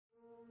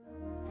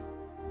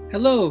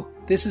Hello,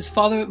 this is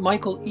Father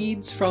Michael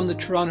Eads from the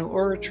Toronto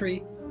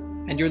Oratory,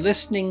 and you're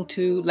listening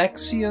to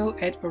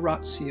Lectio et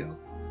Oratio,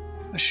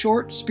 a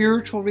short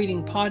spiritual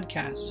reading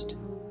podcast,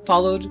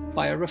 followed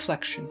by a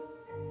reflection.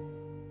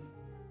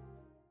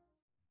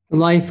 The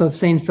Life of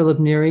St. Philip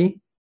Neri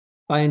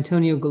by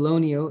Antonio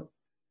Gallonio,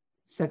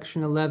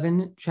 section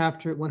 11,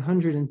 chapter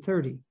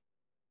 130.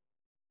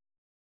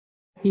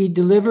 He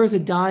delivers a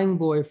dying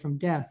boy from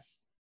death.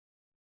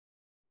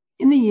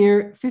 In the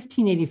year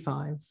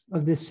 1585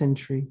 of this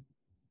century,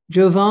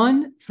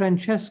 Giovan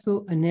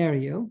Francesco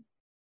Anerio,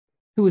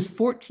 who was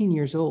 14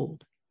 years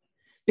old,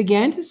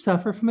 began to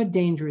suffer from a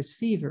dangerous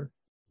fever.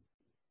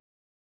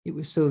 It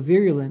was so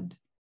virulent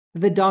that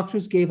the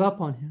doctors gave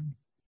up on him.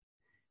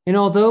 And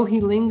although he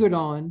lingered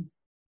on,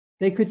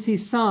 they could see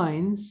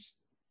signs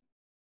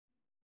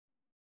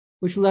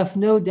which left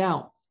no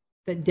doubt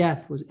that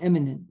death was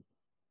imminent.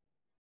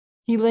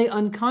 He lay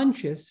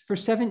unconscious for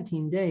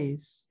 17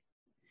 days,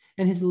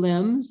 and his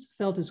limbs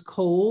felt as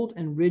cold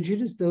and rigid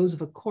as those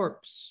of a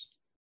corpse.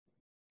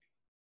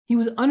 He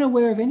was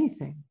unaware of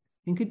anything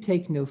and could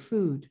take no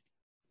food.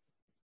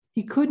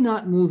 He could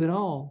not move at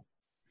all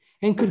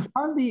and could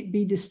hardly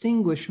be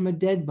distinguished from a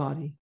dead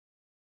body.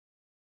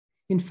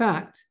 In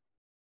fact,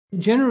 the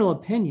general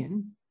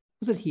opinion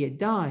was that he had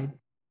died,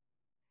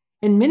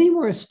 and many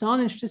were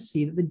astonished to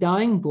see that the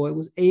dying boy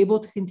was able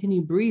to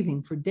continue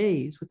breathing for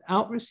days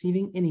without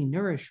receiving any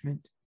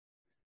nourishment.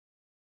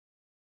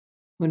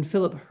 When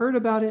Philip heard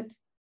about it,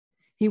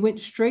 he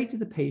went straight to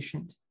the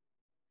patient,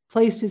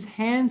 placed his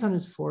hands on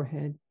his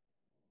forehead,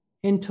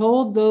 and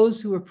told those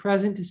who were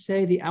present to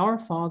say the Our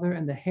Father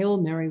and the Hail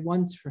Mary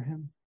once for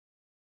him.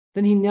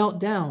 Then he knelt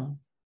down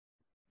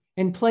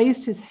and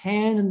placed his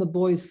hand on the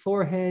boy's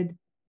forehead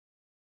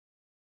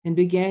and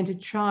began to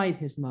chide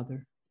his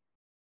mother.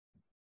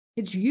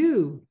 "It's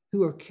you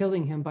who are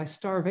killing him by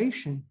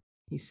starvation,"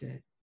 he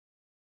said.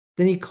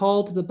 Then he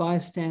called to the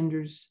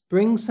bystanders,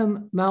 "Bring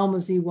some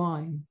Malmsey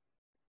wine."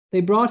 They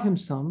brought him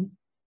some,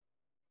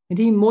 and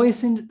he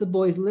moistened the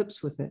boy's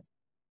lips with it,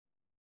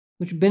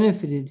 which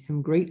benefited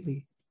him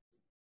greatly.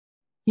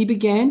 He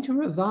began to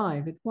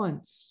revive at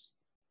once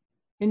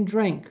and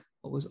drank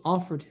what was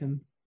offered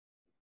him.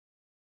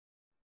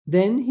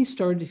 Then he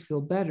started to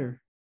feel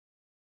better,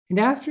 and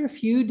after a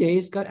few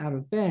days got out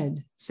of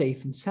bed,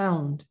 safe and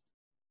sound,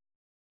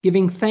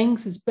 giving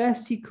thanks as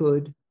best he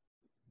could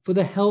for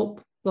the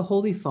help the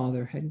Holy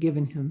Father had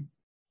given him.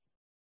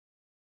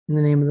 In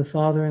the name of the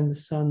Father, and the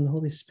Son, and the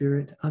Holy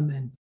Spirit.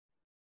 Amen.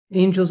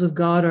 Angels of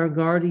God, our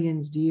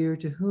guardians dear,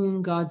 to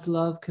whom God's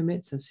love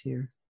commits us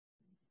here,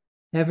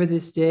 ever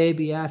this day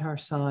be at our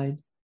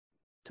side,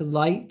 to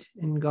light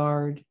and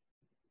guard,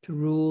 to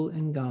rule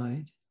and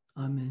guide.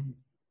 Amen.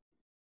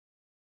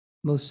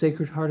 Most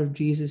Sacred Heart of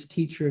Jesus,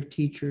 teacher of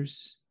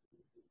teachers,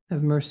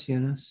 have mercy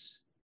on us.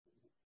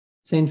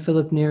 Saint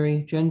Philip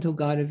Neri, gentle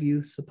guide of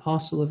youth,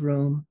 apostle of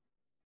Rome,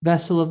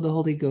 vessel of the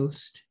Holy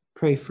Ghost,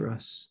 pray for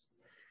us.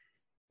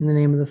 In the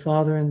name of the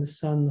Father, and the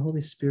Son, and the Holy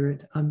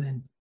Spirit.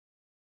 Amen.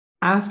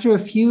 After a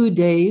few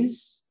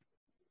days,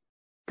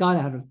 got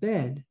out of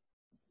bed.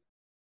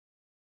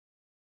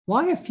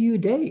 Why a few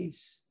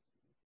days?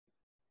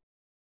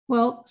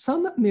 Well,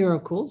 some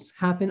miracles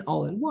happen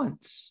all at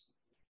once.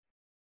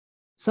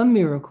 Some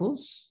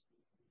miracles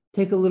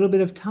take a little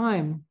bit of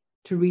time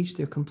to reach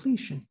their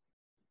completion.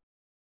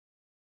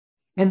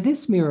 And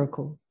this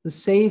miracle, the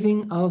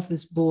saving of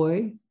this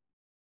boy,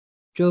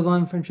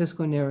 Giovan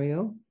Francesco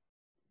Anerio,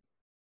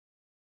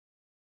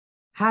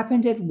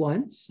 happened at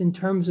once in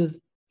terms of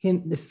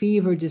him, the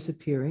fever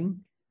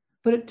disappearing,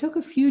 but it took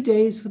a few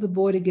days for the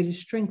boy to get his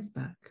strength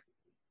back.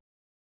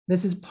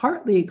 This is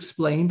partly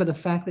explained by the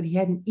fact that he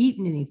hadn't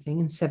eaten anything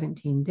in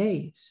 17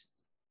 days.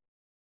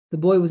 The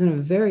boy was in a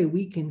very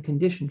weakened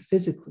condition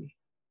physically.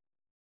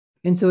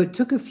 And so it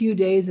took a few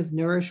days of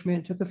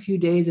nourishment, it took a few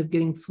days of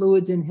getting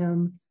fluids in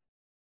him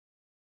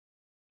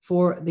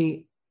for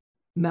the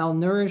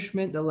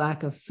malnourishment, the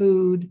lack of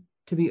food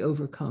to be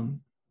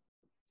overcome.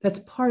 That's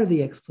part of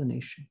the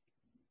explanation.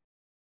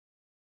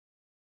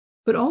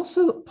 But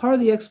also part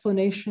of the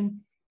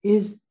explanation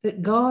is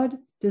that God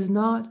does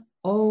not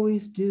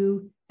always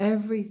do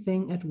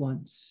everything at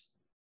once.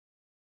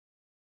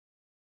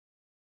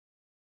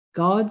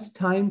 God's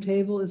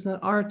timetable is not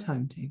our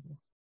timetable.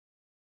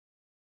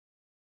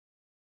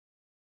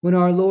 When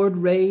our Lord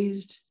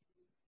raised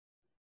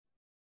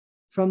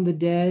from the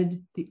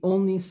dead the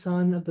only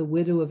son of the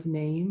widow of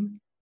Nain,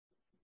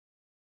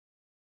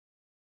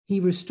 he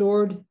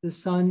restored the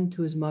son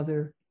to his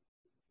mother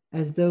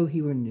as though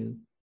he were new.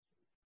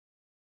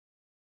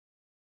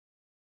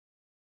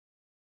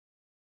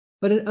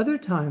 But at other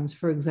times,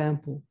 for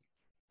example,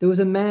 there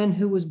was a man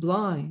who was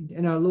blind,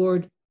 and our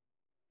Lord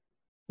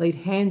laid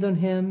hands on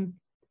him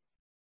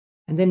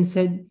and then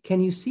said,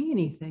 "Can you see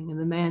anything?" And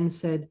the man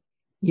said,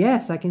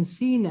 "Yes, I can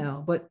see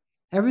now, but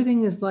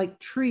everything is like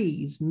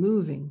trees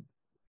moving."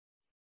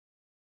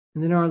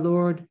 And then our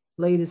Lord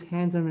laid his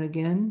hands on him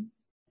again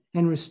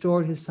and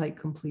restored his sight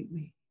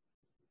completely.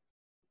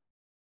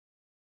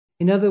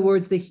 In other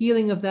words, the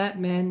healing of that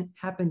man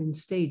happened in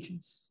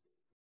stages.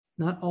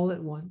 not all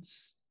at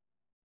once.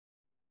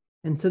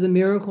 And so the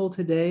miracle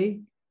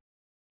today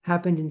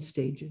happened in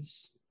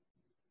stages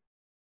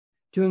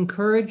to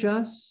encourage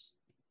us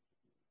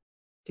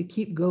to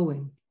keep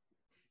going.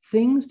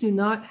 Things do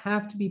not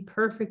have to be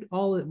perfect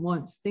all at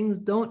once. Things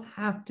don't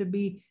have to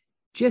be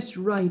just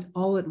right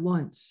all at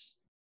once.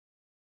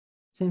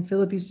 St.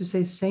 Philip used to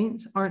say,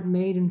 saints aren't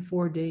made in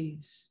 4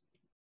 days.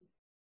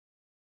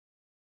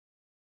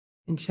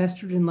 And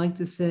Chesterton liked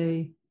to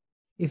say,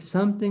 if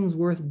something's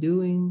worth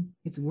doing,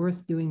 it's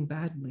worth doing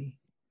badly.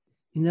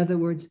 In other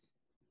words,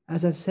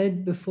 as I've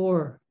said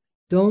before,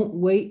 don't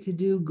wait to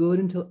do good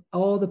until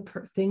all the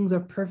things are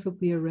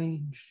perfectly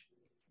arranged.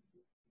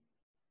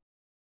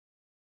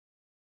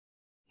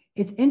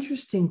 It's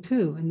interesting,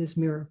 too, in this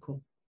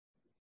miracle,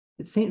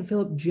 that St.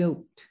 Philip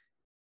joked.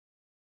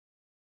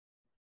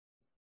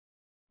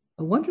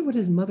 I wonder what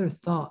his mother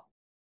thought.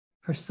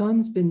 Her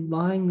son's been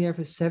lying there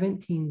for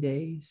 17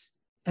 days.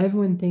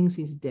 Everyone thinks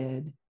he's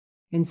dead.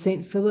 And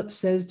St. Philip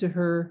says to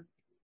her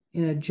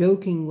in a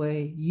joking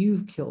way,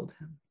 you've killed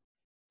him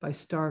by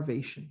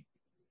starvation.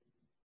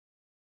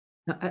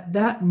 Now, at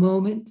that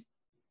moment,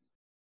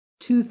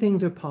 2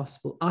 things are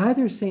possible.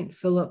 Either St.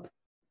 Philip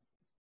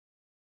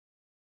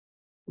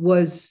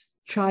was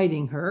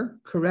chiding her,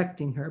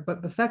 correcting her,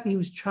 but the fact that he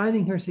was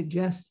chiding her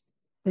suggests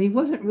that he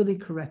wasn't really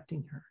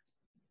correcting her.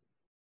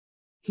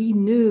 He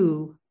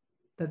knew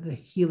that the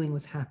healing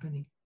was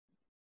happening.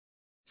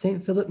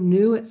 St. Philip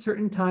knew at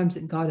certain times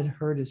that God had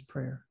heard his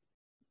prayer.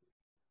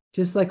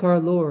 Just like our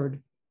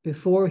Lord,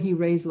 before he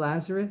raised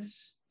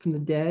Lazarus from the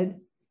dead,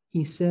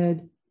 he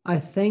said, I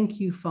thank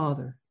you,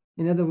 Father.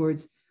 In other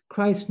words,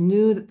 Christ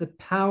knew that the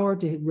power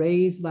to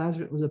raise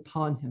Lazarus was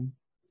upon him.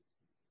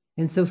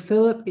 And so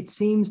Philip, it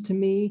seems to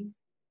me,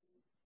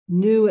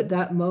 knew at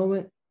that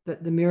moment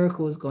that the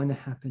miracle was going to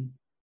happen.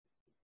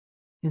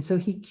 And so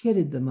he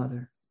kidded the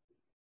mother.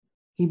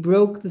 He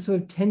broke the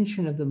sort of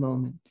tension of the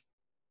moment.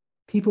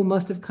 People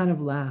must have kind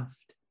of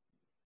laughed.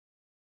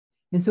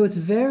 And so it's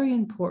very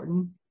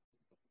important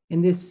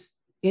in this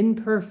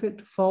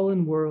imperfect,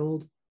 fallen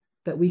world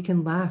that we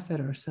can laugh at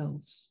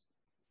ourselves.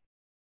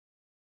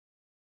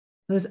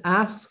 Let us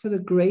ask for the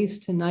grace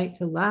tonight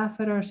to laugh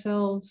at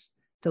ourselves,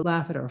 to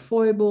laugh at our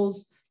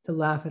foibles, to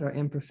laugh at our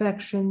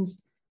imperfections,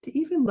 to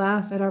even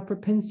laugh at our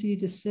propensity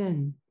to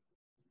sin,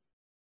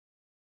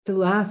 to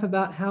laugh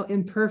about how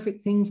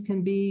imperfect things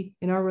can be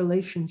in our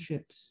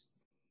relationships,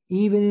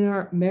 even in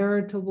our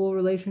marital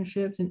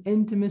relationships and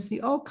intimacy,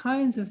 all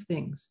kinds of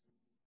things.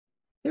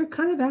 They're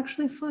kind of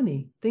actually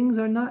funny. Things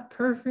are not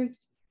perfect.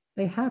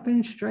 They happen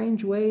in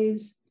strange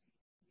ways.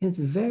 And it's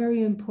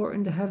very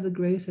important to have the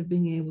grace of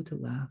being able to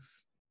laugh,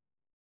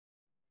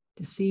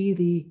 to see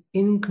the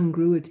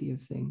incongruity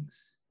of things.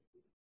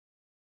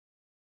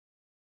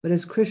 But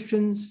as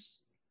Christians,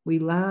 we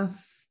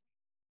laugh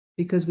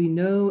because we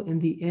know in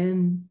the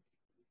end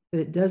that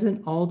it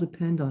doesn't all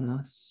depend on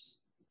us,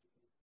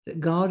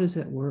 that God is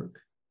at work,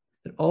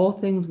 that all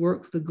things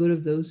work for the good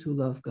of those who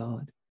love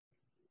God.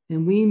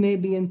 And we may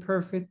be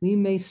imperfect, we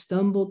may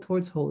stumble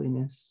towards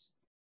holiness,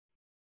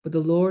 but the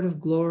Lord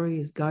of glory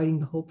is guiding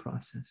the whole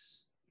process.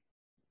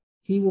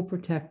 He will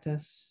protect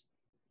us.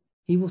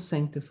 He will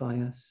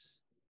sanctify us.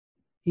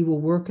 He will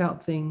work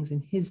out things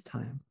in his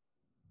time.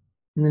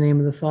 In the name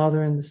of the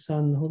Father, and the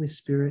Son, and the Holy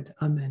Spirit.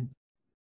 Amen.